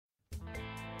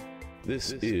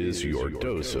This is your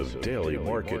dose of daily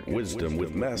market wisdom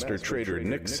with master trader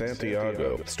Nick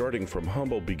Santiago. Starting from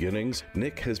humble beginnings,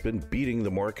 Nick has been beating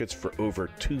the markets for over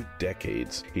 2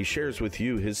 decades. He shares with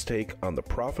you his take on the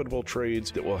profitable trades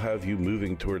that will have you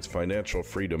moving towards financial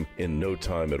freedom in no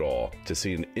time at all. To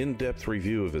see an in-depth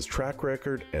review of his track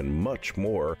record and much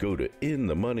more, go to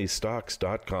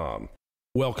inthemoneystocks.com.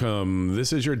 Welcome.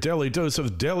 This is your daily dose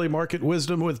of daily market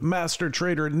wisdom with master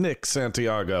trader Nick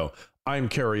Santiago. I'm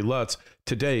Kerry Lutz.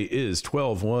 Today is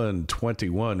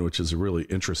 12/1/21, which is a really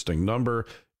interesting number.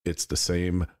 It's the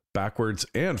same backwards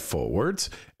and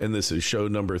forwards. And this is show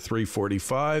number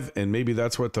 345. And maybe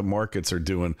that's what the markets are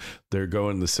doing. They're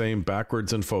going the same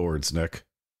backwards and forwards, Nick.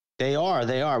 They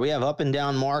are. We have up and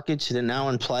down markets that are now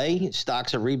in play.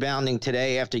 Stocks are rebounding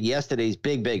today after yesterday's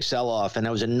big sell-off. And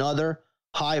there was another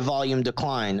high volume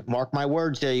decline. Mark my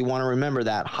words there. You want to remember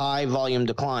that high volume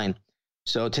decline.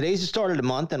 So today's the start of the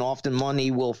month, and often money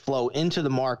will flow into the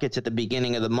markets at the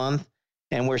beginning of the month,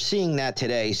 and we're seeing that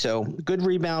today. So good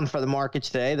rebound for the markets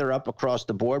today. They're up across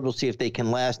the board. We'll see if they can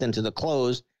last into the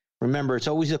close. Remember, it's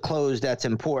always the close that's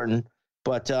important,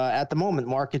 but at the moment,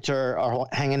 markets are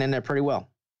hanging in there pretty well.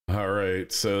 All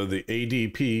right, so the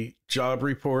ADP job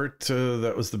report,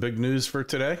 that was the big news for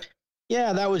today?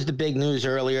 Yeah, that was the big news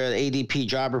earlier, the ADP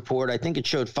job report. I think it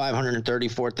showed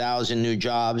 534,000 new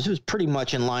jobs. It was pretty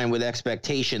much in line with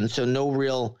expectations, so no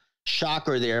real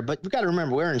shocker there. But we've got to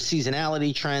remember, we're in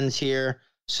seasonality trends here.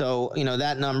 So,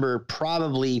 that number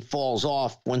probably falls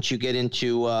off once you get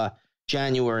into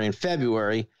January and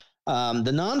February.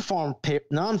 The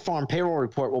non-farm payroll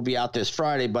report will be out this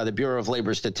Friday by the Bureau of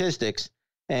Labor Statistics.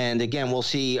 And again, we'll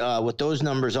see what those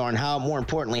numbers are and more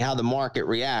importantly, how the market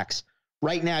reacts.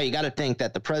 Right now, you got to think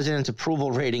that the president's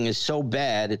approval rating is so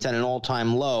bad, it's at an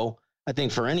all-time low, I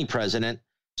think, for any president.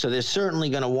 So they're certainly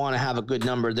going to want to have a good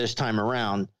number this time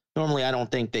around. Normally, I don't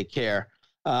think they care.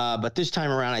 But this time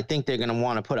around, I think they're going to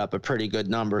want to put up a pretty good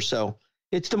number. So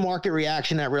it's the market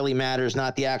reaction that really matters,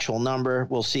 not the actual number.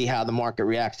 We'll see how the market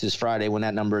reacts this Friday when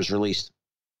that number is released.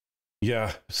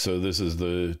 Yeah, so this is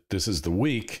the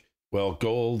week. Well,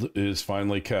 gold is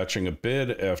finally catching a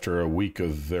bid after a week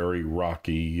of very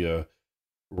rocky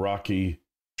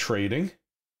trading.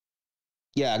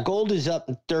 Yeah, gold is up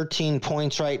 13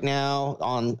 points right now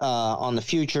on the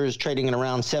futures, trading at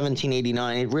around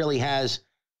 1789. It really has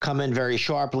come in very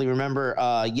sharply. Remember,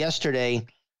 yesterday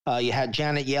you had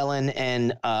Janet Yellen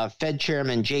and Fed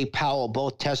Chairman Jay Powell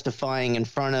both testifying in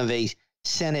front of a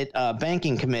Senate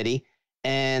banking committee.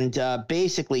 And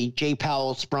basically, Jay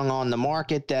Powell sprung on the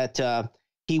market that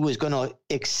he was going to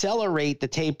accelerate the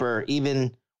taper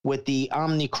even with the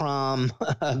Omicron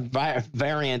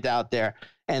variant out there.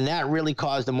 And that really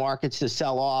caused the markets to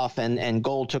sell off, and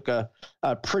gold took a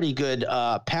pretty good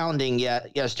pounding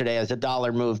yesterday as the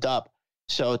dollar moved up.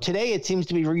 So today it seems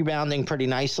to be rebounding pretty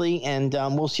nicely, and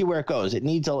we'll see where it goes. It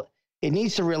needs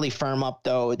to really firm up,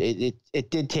 though. It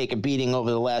did take a beating over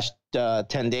the last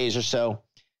 10 days or so.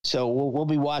 So we'll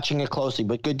be watching it closely,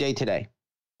 but good day today.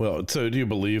 Well, so do you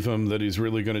believe him that he's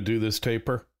really going to do this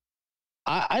taper?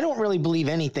 I don't really believe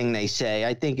anything they say.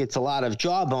 I think it's a lot of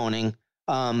jawboning.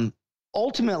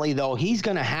 Ultimately, though, he's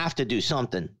going to have to do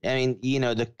something. I mean,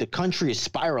 the country is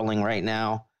spiraling right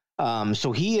now.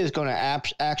 So he is going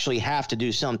to actually have to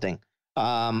do something.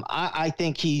 I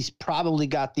think he's probably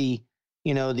got the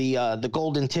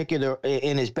golden ticket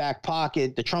in his back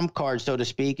pocket, the trump card, so to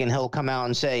speak, and he'll come out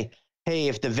and say, hey,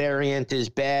 if the variant is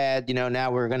bad,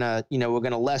 now we're going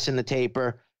to lessen the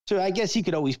taper. So I guess he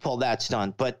could always pull that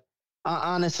stunt. But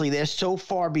honestly, they're so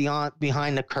far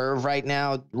behind the curve right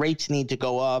now. Rates need to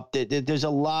go up. There's a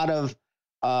lot of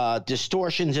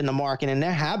distortions in the market, and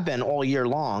there have been all year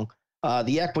long.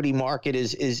 The equity market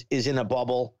is in a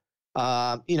bubble.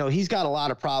 He's got a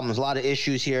lot of problems, a lot of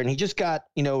issues here, and he just got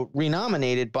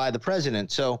renominated by the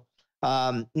president. So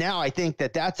now I think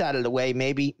that's out of the way.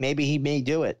 Maybe he may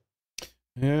do it.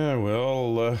 Yeah,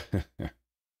 well,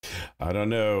 I don't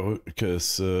know,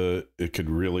 because it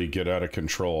could really get out of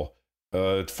control.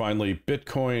 Finally,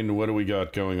 Bitcoin, what do we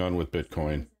got going on with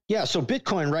Bitcoin? Yeah, so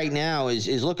Bitcoin right now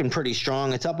is looking pretty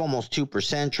strong. It's up almost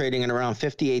 2%, trading at around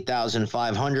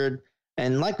 58,500.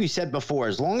 And like we said before,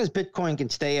 as long as Bitcoin can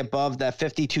stay above that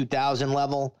 52,000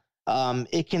 level,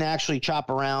 it can actually chop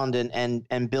around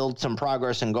and build some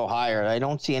progress and go higher. I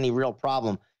don't see any real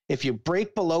problem. If you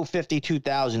break below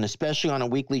 52,000, especially on a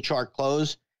weekly chart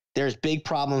close, there's big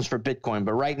problems for Bitcoin.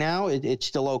 But right now, it's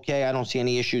still okay. I don't see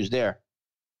any issues there.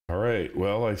 All right.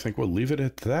 Well, I think we'll leave it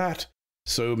at that.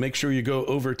 So make sure you go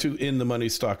over to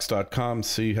inthemoneystocks.com,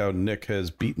 see how Nick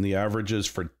has beaten the averages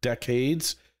for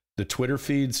decades. The Twitter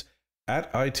feeds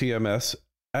at ITMS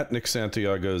at Nick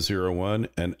Santiago01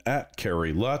 and at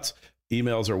Kerry Lutz.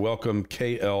 Emails are welcome,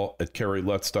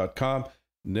 kl@kerrylutz.com.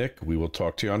 Nick, we will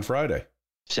talk to you on Friday.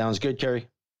 Sounds good, Kerry.